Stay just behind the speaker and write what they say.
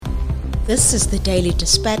This is the Daily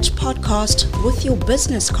Dispatch podcast with your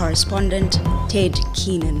business correspondent, Ted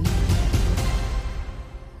Keenan.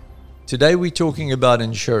 Today we're talking about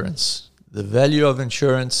insurance, the value of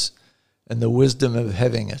insurance and the wisdom of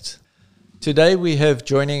having it. Today we have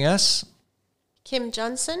joining us Kim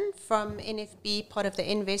Johnson from NFB, part of the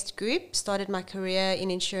Invest Group. Started my career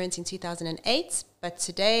in insurance in 2008, but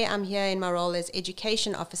today I'm here in my role as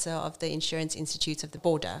Education Officer of the Insurance Institute of the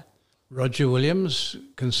Border. Roger Williams,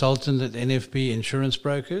 consultant at NFB Insurance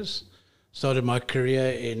Brokers. Started my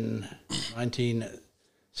career in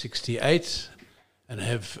 1968 and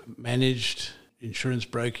have managed insurance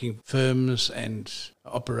broking firms and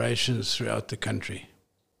operations throughout the country.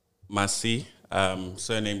 Masi,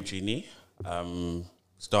 surname Genie.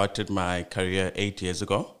 Started my career 8 years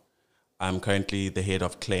ago. I'm currently the head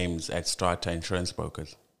of claims at Strata Insurance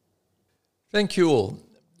Brokers. Thank you all.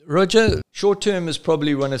 Roger, short-term is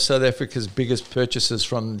probably one of South Africa's biggest purchases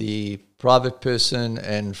from the private person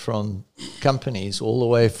and from companies, all the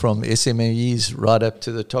way from SMEs right up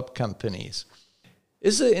to the top companies.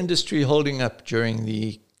 Is the industry holding up during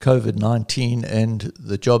the COVID-19 and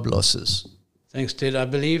the job losses? Thanks, Ted. I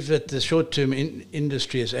believe that the short-term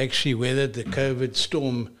industry has actually weathered the COVID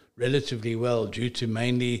storm relatively well due to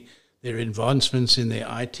mainly their advancements in their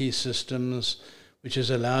IT systems, which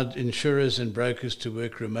has allowed insurers and brokers to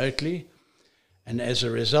work remotely. And as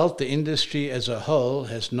a result, the industry as a whole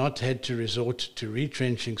has not had to resort to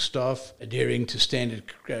retrenching staff adhering to standard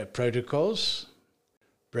protocols.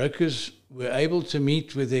 Brokers were able to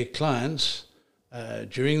meet with their clients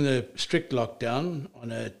during the strict lockdown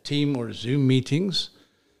on a team or Zoom meetings,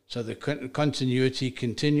 so the continuity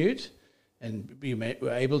continued, and we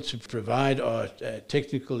were able to provide our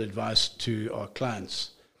technical advice to our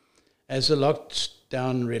clients. As the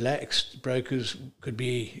lockdown relaxed, brokers could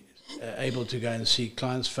be able to go and see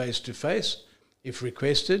clients face-to-face if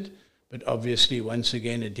requested, but obviously once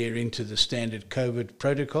again adhering to the standard COVID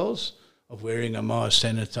protocols of wearing a mask,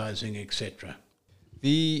 sanitizing, etc.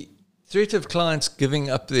 The threat of clients giving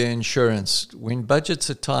up their insurance, when budgets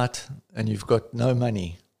are tight and you've got no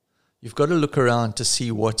money, you've got to look around to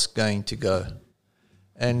see what's going to go.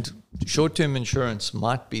 And short-term insurance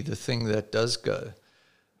might be the thing that does go.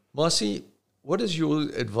 Marcy, what is your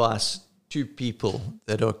advice to people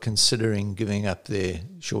that are considering giving up their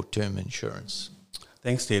short-term insurance?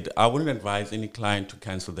 Thanks, Ted. I wouldn't advise any client to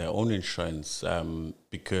cancel their own insurance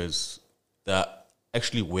because there are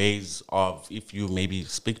actually ways of, if you maybe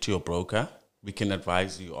speak to your broker, we can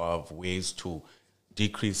advise you of ways to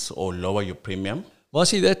decrease or lower your premium.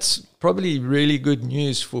 Marcy, that's probably really good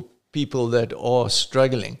news for people that are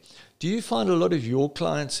struggling. Do you find a lot of your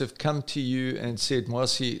clients have come to you and said,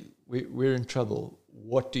 Marcy, we're in trouble.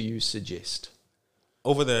 What do you suggest?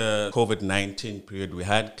 Over the COVID-19 period, we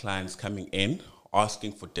had clients coming in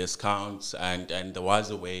asking for discounts, and there was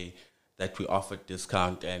a way that we offered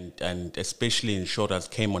discount, and especially insurers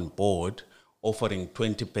came on board offering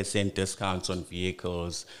 20% discounts on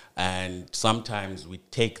vehicles, and sometimes we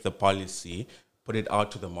take the policy, put it out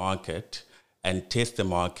to the market, and test the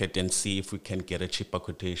market and see if we can get a cheaper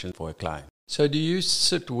quotation for a client. So do you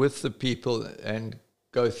sit with the people and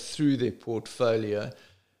go through their portfolio?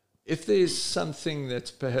 If there's something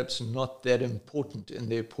that's perhaps not that important in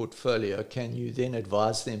their portfolio, can you then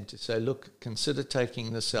advise them to say, look, consider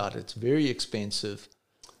taking this out. It's very expensive.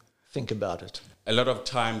 Think about it. A lot of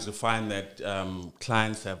times we find that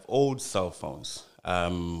clients have old cell phones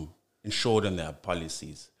insured in their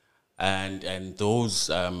policies. And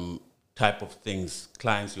those type of things,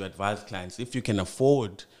 you advise clients, if you can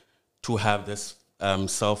afford to have this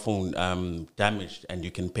cell phone damaged and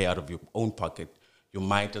you can pay out of your own pocket, you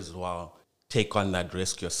might as well take on that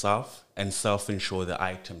risk yourself and self-insure the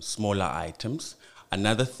items, smaller items.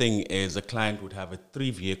 Another thing is a client would have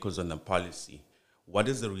 3 vehicles on the policy. What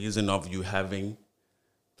is the reason of you having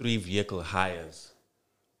 3 vehicle hires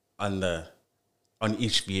on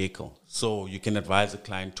each vehicle? So you can advise a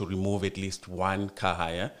client to remove at least 1 car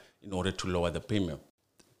hire in order to lower the premium.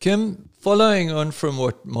 Kim, following on from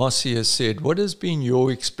what Marcy has said, what has been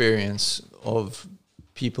your experience of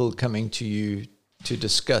people coming to you to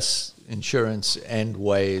discuss insurance and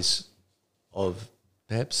ways of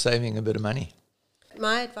perhaps saving a bit of money?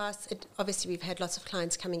 My advice, obviously we've had lots of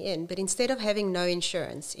clients coming in, but instead of having no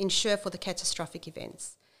insurance, insure for the catastrophic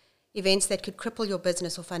events that could cripple your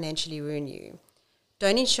business or financially ruin you.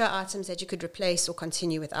 Don't insure items that you could replace or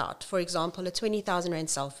continue without. For example, a 20,000 Rand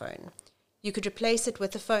cell phone. You could replace it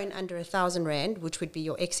with a phone under 1,000 Rand, which would be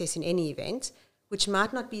your excess in any event, which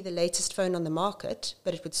might not be the latest phone on the market,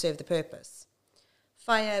 but it would serve the purpose.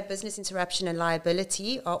 Fire, business interruption and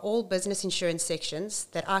liability are all business insurance sections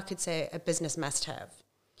that I could say a business must have.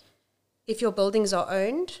 If your buildings are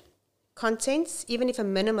owned, contents, even if a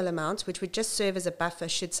minimal amount, which would just serve as a buffer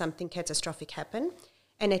should something catastrophic happen,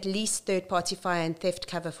 and at least third-party fire and theft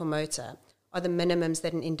cover for motor are the minimums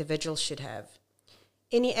that an individual should have.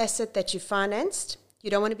 Any asset that you financed,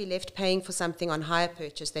 you don't want to be left paying for something on hire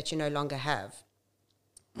purchase that you no longer have.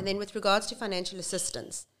 And then with regards to financial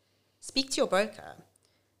assistance, speak to your broker.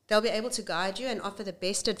 They'll be able to guide you and offer the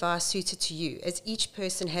best advice suited to you, as each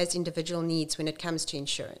person has individual needs when it comes to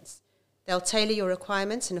insurance. They'll tailor your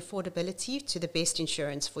requirements and affordability to the best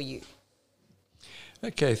insurance for you.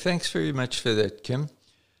 Okay, thanks very much for that, Kim.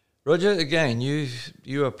 Roger, again,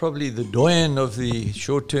 you are probably the doyen of the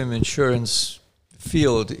short-term insurance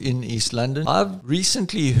field in East London. I've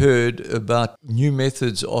recently heard about new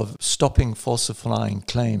methods of stopping falsifying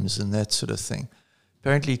claims and that sort of thing.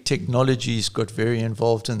 Apparently technology's got very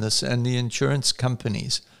involved in this, and the insurance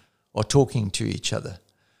companies are talking to each other.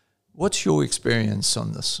 What's your experience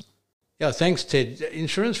on this? Yeah, thanks, Ted.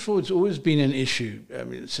 Insurance fraud's always been an issue. I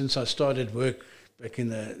mean, since I started work back in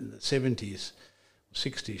the 70s,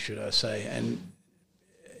 60s, should I say, and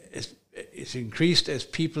it's increased as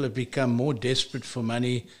people have become more desperate for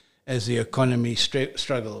money as the economy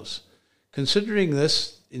struggles. Considering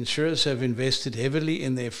this, insurers have invested heavily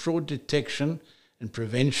in their fraud detection and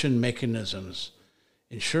prevention mechanisms.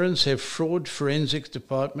 Insurance have fraud forensics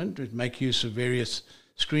department which make use of various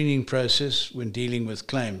screening process when dealing with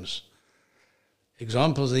claims.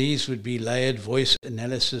 Examples of these would be layered voice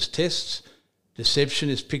analysis tests. Deception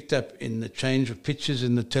is picked up in the change of pitches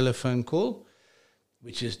in the telephone call,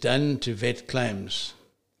 which is done to vet claims.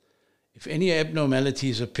 If any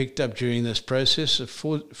abnormalities are picked up during this process, a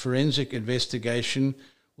forensic investigation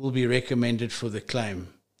will be recommended for the claim.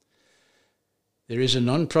 There is a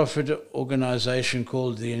non-profit organisation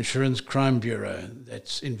called the Insurance Crime Bureau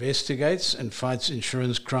that investigates and fights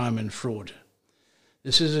insurance crime and fraud.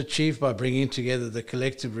 This is achieved by bringing together the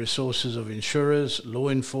collective resources of insurers, law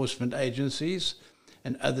enforcement agencies,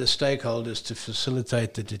 and other stakeholders to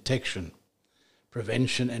facilitate the detection,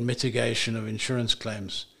 prevention and mitigation of insurance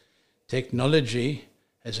claims. Technology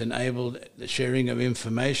has enabled the sharing of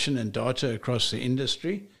information and data across the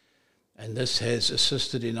industry, and this has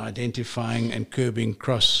assisted in identifying and curbing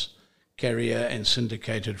cross-carrier and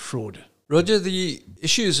syndicated fraud. Roger, the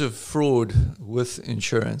issues of fraud with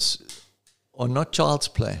insurance are not child's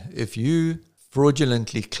play. If you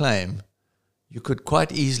fraudulently claim, you could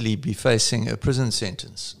quite easily be facing a prison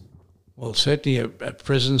sentence. Well, certainly a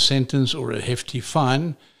prison sentence or a hefty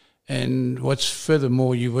fine. And what's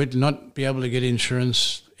furthermore, you would not be able to get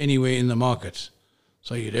insurance anywhere in the market.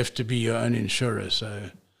 So you'd have to be your own insurer.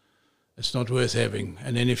 So it's not worth having.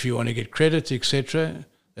 And then if you want to get credit, etc.,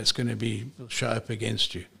 that's going to show up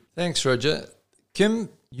against you. Thanks, Roger. Kim,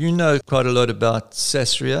 you know quite a lot about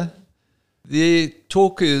Sasria. The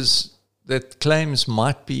talk is that claims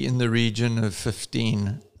might be in the region of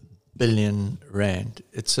 15 billion rand.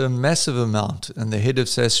 It's a massive amount, and the head of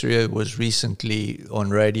Sasria was recently on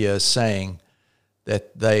radio saying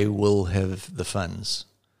that they will have the funds.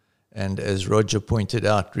 And as Roger pointed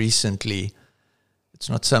out recently, it's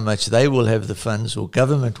not so much they will have the funds or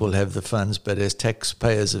government will have the funds, but as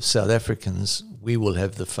taxpayers of South Africans, we will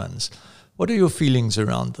have the funds. What are your feelings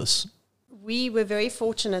around this? We were very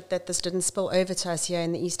fortunate that this didn't spill over to us here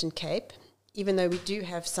in the Eastern Cape, even though we do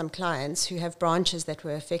have some clients who have branches that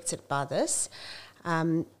were affected by this.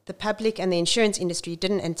 The public and the insurance industry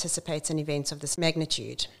didn't anticipate an event of this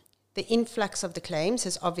magnitude. The influx of the claims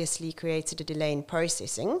has obviously created a delay in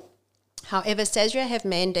processing. However, Sasria have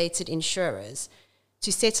mandated insurers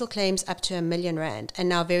to settle claims up to R1 million, and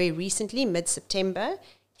now very recently, mid-September,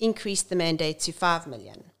 increased the mandate to 5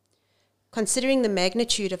 million. Considering the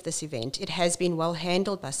magnitude of this event, it has been well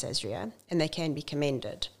handled by Sasria, and they can be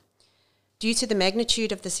commended. Due to the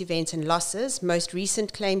magnitude of this event and losses, most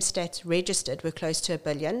recent claim stats registered were close to R1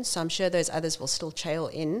 billion, so I'm sure those others will still trail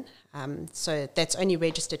in. So that's only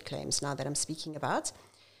registered claims now that I'm speaking about.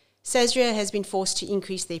 Sasria has been forced to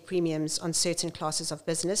increase their premiums on certain classes of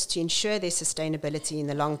business to ensure their sustainability in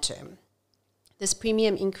the long term. This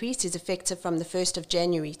premium increase is effective from the 1st of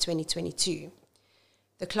January 2022.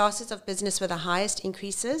 The classes of business with the highest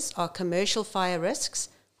increases are commercial fire risks,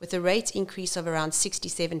 with a rate increase of around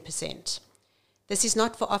 67%. This is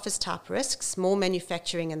not for office-type risks, more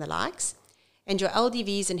manufacturing and the likes, and your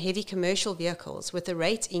LDVs and heavy commercial vehicles with a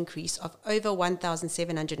rate increase of over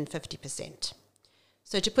 1,750%.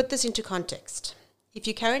 So to put this into context, if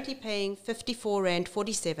you're currently paying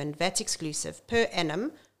R54.47 VAT exclusive per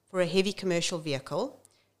annum for a heavy commercial vehicle,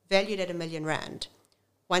 valued at R1 million,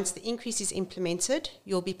 once the increase is implemented,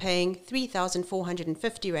 you'll be paying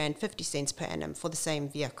R3,450.50 per annum for the same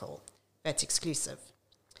vehicle, VAT exclusive.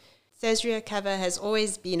 Sasria cover has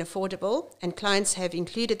always been affordable, and clients have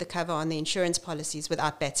included the cover on their insurance policies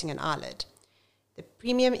without batting an eyelid. The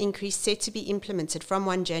premium increase set to be implemented from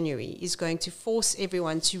 1 January is going to force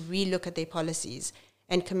everyone to relook at their policies,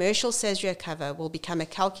 and commercial Sasria cover will become a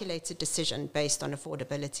calculated decision based on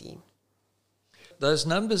affordability. Those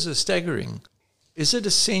numbers are staggering. Is it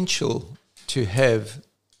essential to have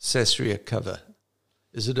Sasria cover?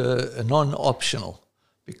 Is it a non-optional?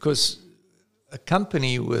 Because a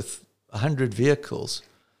company with 100 vehicles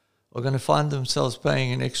are going to find themselves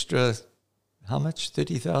paying an extra, how much?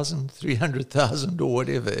 30,000, 300,000 or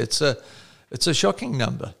whatever. It's a shocking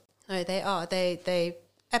number. No, they are. They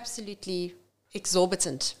absolutely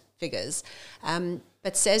exorbitant figures.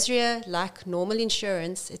 But Sasria, like normal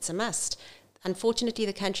insurance, it's a must. Unfortunately,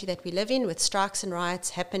 the country that we live in, with strikes and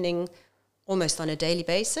riots happening almost on a daily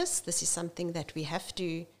basis, this is something that we have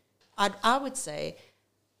to, I would say,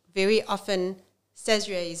 very often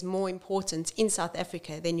Sasria is more important in South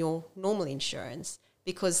Africa than your normal insurance,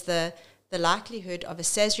 because the likelihood of a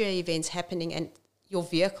Sasria event happening and your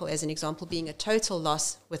vehicle, as an example, being a total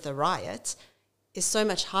loss with a riot is so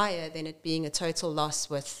much higher than it being a total loss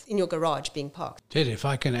with in your garage being parked. Ted, if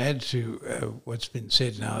I can add to what's been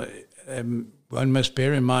said now, one must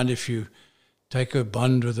bear in mind, if you take a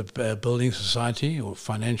bond with a building society or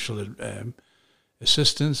financial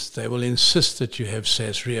assistance, they will insist that you have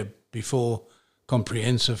Sasria before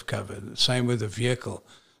comprehensive cover. The same with the vehicle.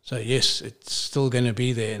 So yes, it's still going to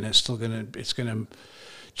be there, and it's going to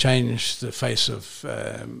change the face of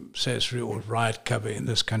Sasria or riot cover in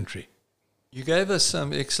this country. You gave us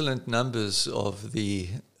some excellent numbers of the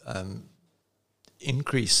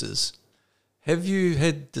increases. Have you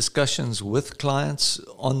had discussions with clients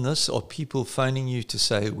on this, or people phoning you to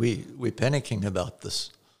say, we're panicking about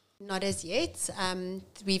this? Not as yet.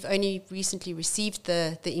 We've only recently received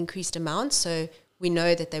the increased amount, so we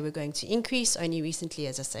know that they were going to increase. Only recently,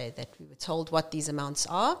 as I say, that we were told what these amounts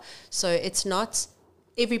are. So it's not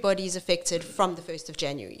everybody is affected from the 1st of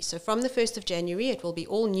January. So from the 1st of January, it will be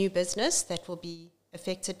all new business that will be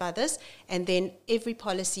affected by this, and then every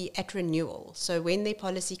policy at renewal. So when their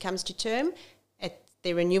policy comes to term, at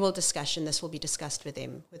their renewal discussion, this will be discussed with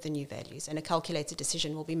them with the new values, and a calculated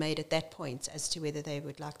decision will be made at that point as to whether they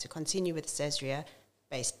would like to continue with Sasria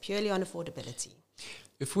based purely on affordability.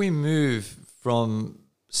 If we move from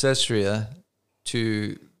Sasria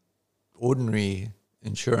to ordinary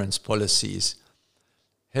insurance policies,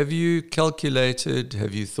 have you calculated,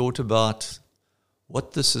 have you thought about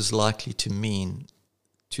what this is likely to mean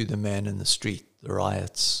to the man in the street, the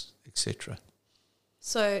riots, etc.?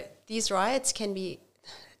 So these riots can be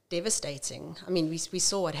devastating. I mean, we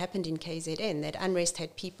saw what happened in KZN. That unrest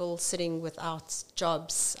had people sitting without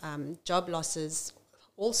jobs, job losses,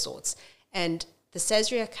 all sorts. And the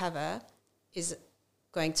Sasria cover is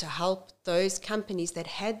going to help those companies that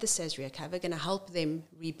had the Sasria cover, going to help them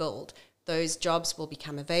rebuild. Those jobs will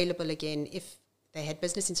become available again. If they had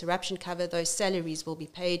business interruption cover, those salaries will be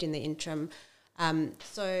paid in the interim.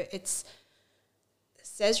 So it's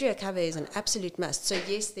Sasria cover is an absolute must. So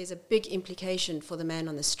yes, there's a big implication for the man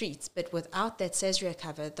on the streets, but without that Sasria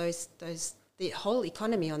cover, the whole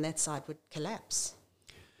economy on that side would collapse.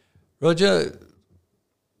 Roger,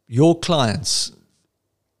 your clients,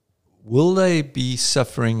 will they be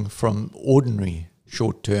suffering from ordinary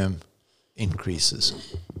short-term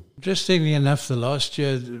increases? Interestingly enough, the last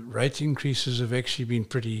year, the rate increases have actually been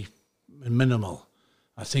pretty minimal.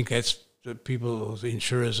 I think that's the people, the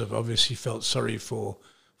insurers have obviously felt sorry for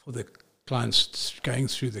the clients going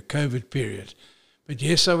through the COVID period. But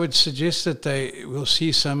yes, I would suggest that they will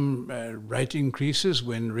see some rate increases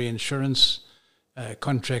when reinsurance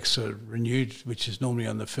contracts are renewed, which is normally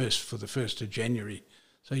on the 1st of January.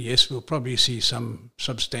 So yes, we'll probably see some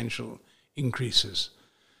substantial increases.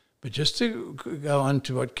 But just to go on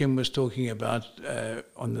to what Kim was talking about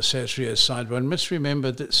on the Sasria side, one must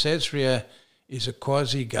remember that Sasria is a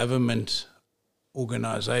quasi-government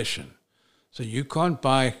organization. So you can't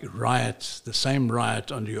buy the same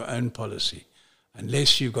riot under your own policy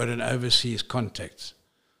unless you've got an overseas contact.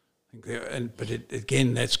 But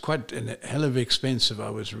again, that's quite a hell of expensive. I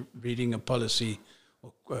was reading a policy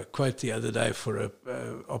or a quote the other day for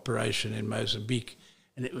an operation in Mozambique,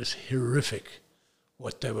 and it was horrific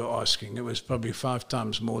what they were asking. It was probably 5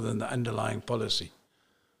 times more than the underlying policy.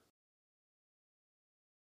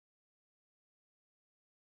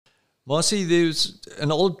 Marcy, there's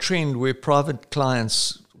an old trend where private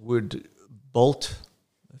clients would bolt,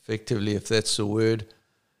 effectively, if that's the word,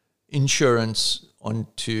 insurance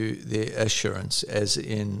onto their assurance, as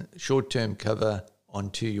in short-term cover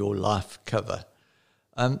onto your life cover.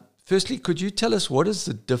 Firstly, could you tell us what is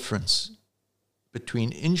the difference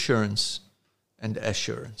between insurance and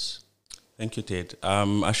assurance? Thank you, Ted.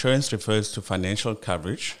 Assurance refers to financial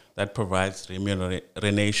coverage that provides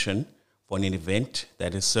remuneration for an event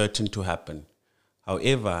that is certain to happen.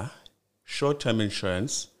 However, short-term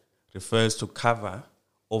insurance refers to cover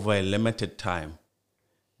over a limited time,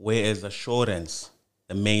 whereas assurance,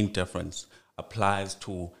 the main difference, applies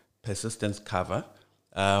to persistence cover,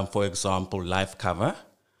 for example, life cover,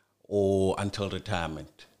 or until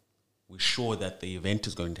retirement. We're sure that the event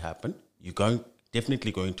is going to happen. You're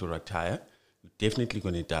definitely going to retire. You're definitely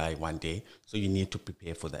going to die one day, so you need to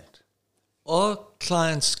prepare for that. Are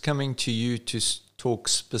clients coming to you to talk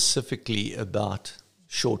specifically about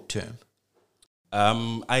short-term?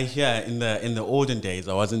 I hear in the olden days,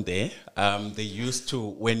 I wasn't there. They used to,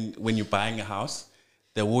 when you're buying a house,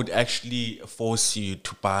 they would actually force you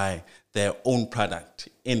to buy their own product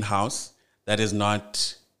in-house. That is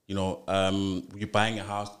not, you're buying a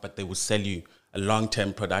house, but they will sell you a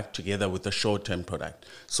long-term product together with a short-term product.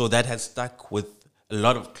 So that has stuck with a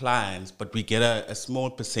lot of clients, but we get a small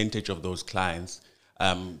percentage of those clients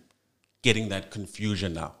getting that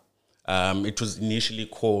confusion now. It was initially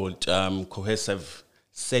called cohesive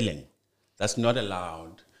selling. That's not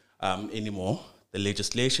allowed anymore. The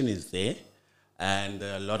legislation is there, and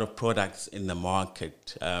there are a lot of products in the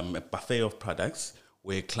market, a buffet of products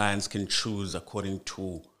where clients can choose according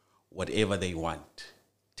to whatever they want,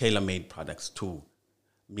 tailor-made products to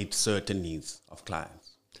meet certain needs of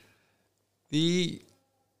clients. The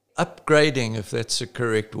upgrading, if that's the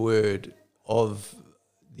correct word, of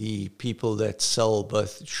the people that sell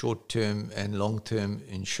both short-term and long-term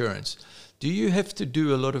insurance, do you have to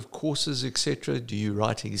do a lot of courses, etc.? Do you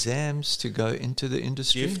write exams to go into the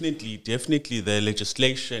industry? Definitely. The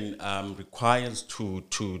legislation requires to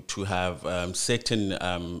have certain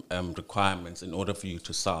requirements in order for you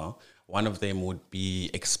to sell. One of them would be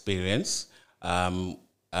experience,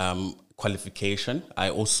 qualification.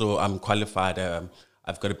 I'm qualified.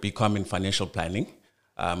 I've got a BCom in financial planning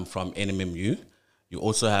from NMMU. You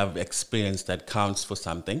also have experience that counts for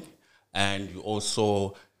something, and you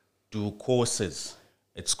also do courses.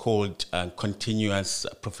 It's called continuous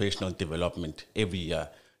professional development. Every year,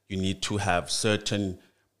 you need to have certain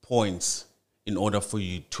points in order for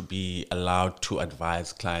you to be allowed to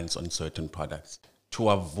advise clients on certain products, to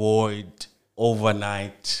avoid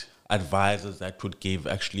overnight advisors that would give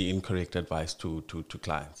actually incorrect advice to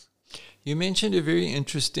clients. You mentioned a very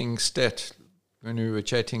interesting stat when we were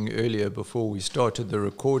chatting earlier before we started the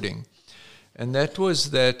recording, and that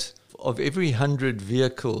was that of every 100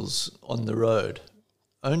 vehicles on the road,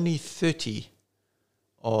 only 30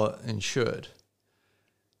 are insured.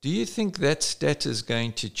 Do you think that stat is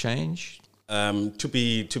going to change? To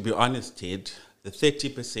be honest, Ted, the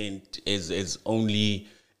 30% is only,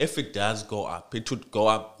 if it does go up, it would go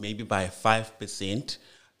up maybe by 5%.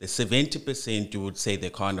 The 70% you would say they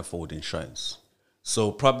can't afford insurance.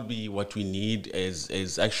 So probably what we need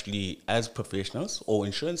is actually, as professionals or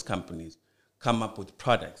insurance companies, come up with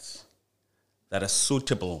products that are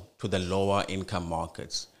suitable to the lower income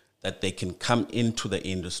markets, that they can come into the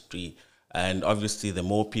industry. And obviously, the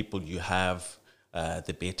more people you have,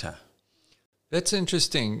 the better. That's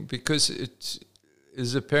interesting, because it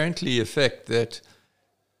is apparently a fact that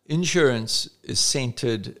insurance is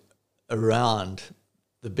centered around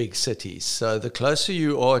the big cities. So the closer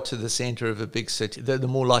you are to the center of a big city, the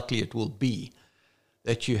more likely it will be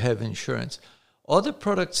that you have insurance. Are the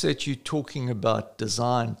products that you're talking about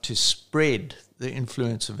designed to spread the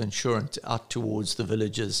influence of insurance out towards the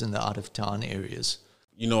villages and the out-of-town areas?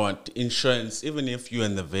 You know what, insurance, even if you're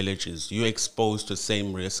in the villages, you're exposed to the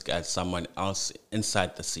same risk as someone else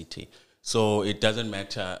inside the city. So it doesn't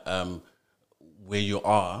matter where you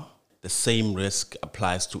are, the same risk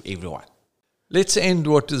applies to everyone. Let's end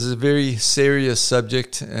what is a very serious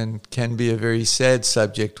subject and can be a very sad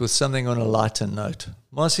subject with something on a lighter note.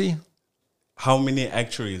 Mossy? How many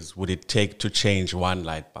actuaries would it take to change one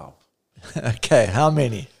light bulb? Okay, how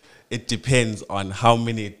many? It depends on how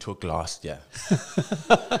many it took last year.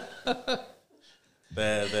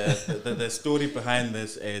 The story behind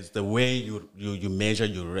this is the way you measure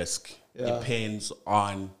your risk depends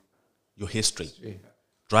on your history.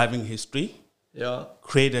 Driving history,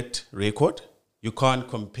 credit record. You can't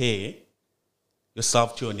compare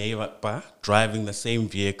yourself to your neighbor driving the same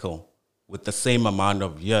vehicle with the same amount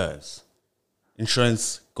of years.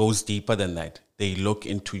 Insurance goes deeper than that. They look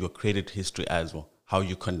into your credit history as well, how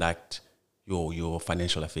you conduct your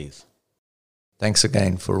financial affairs. Thanks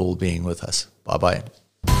again for all being with us. Bye-bye.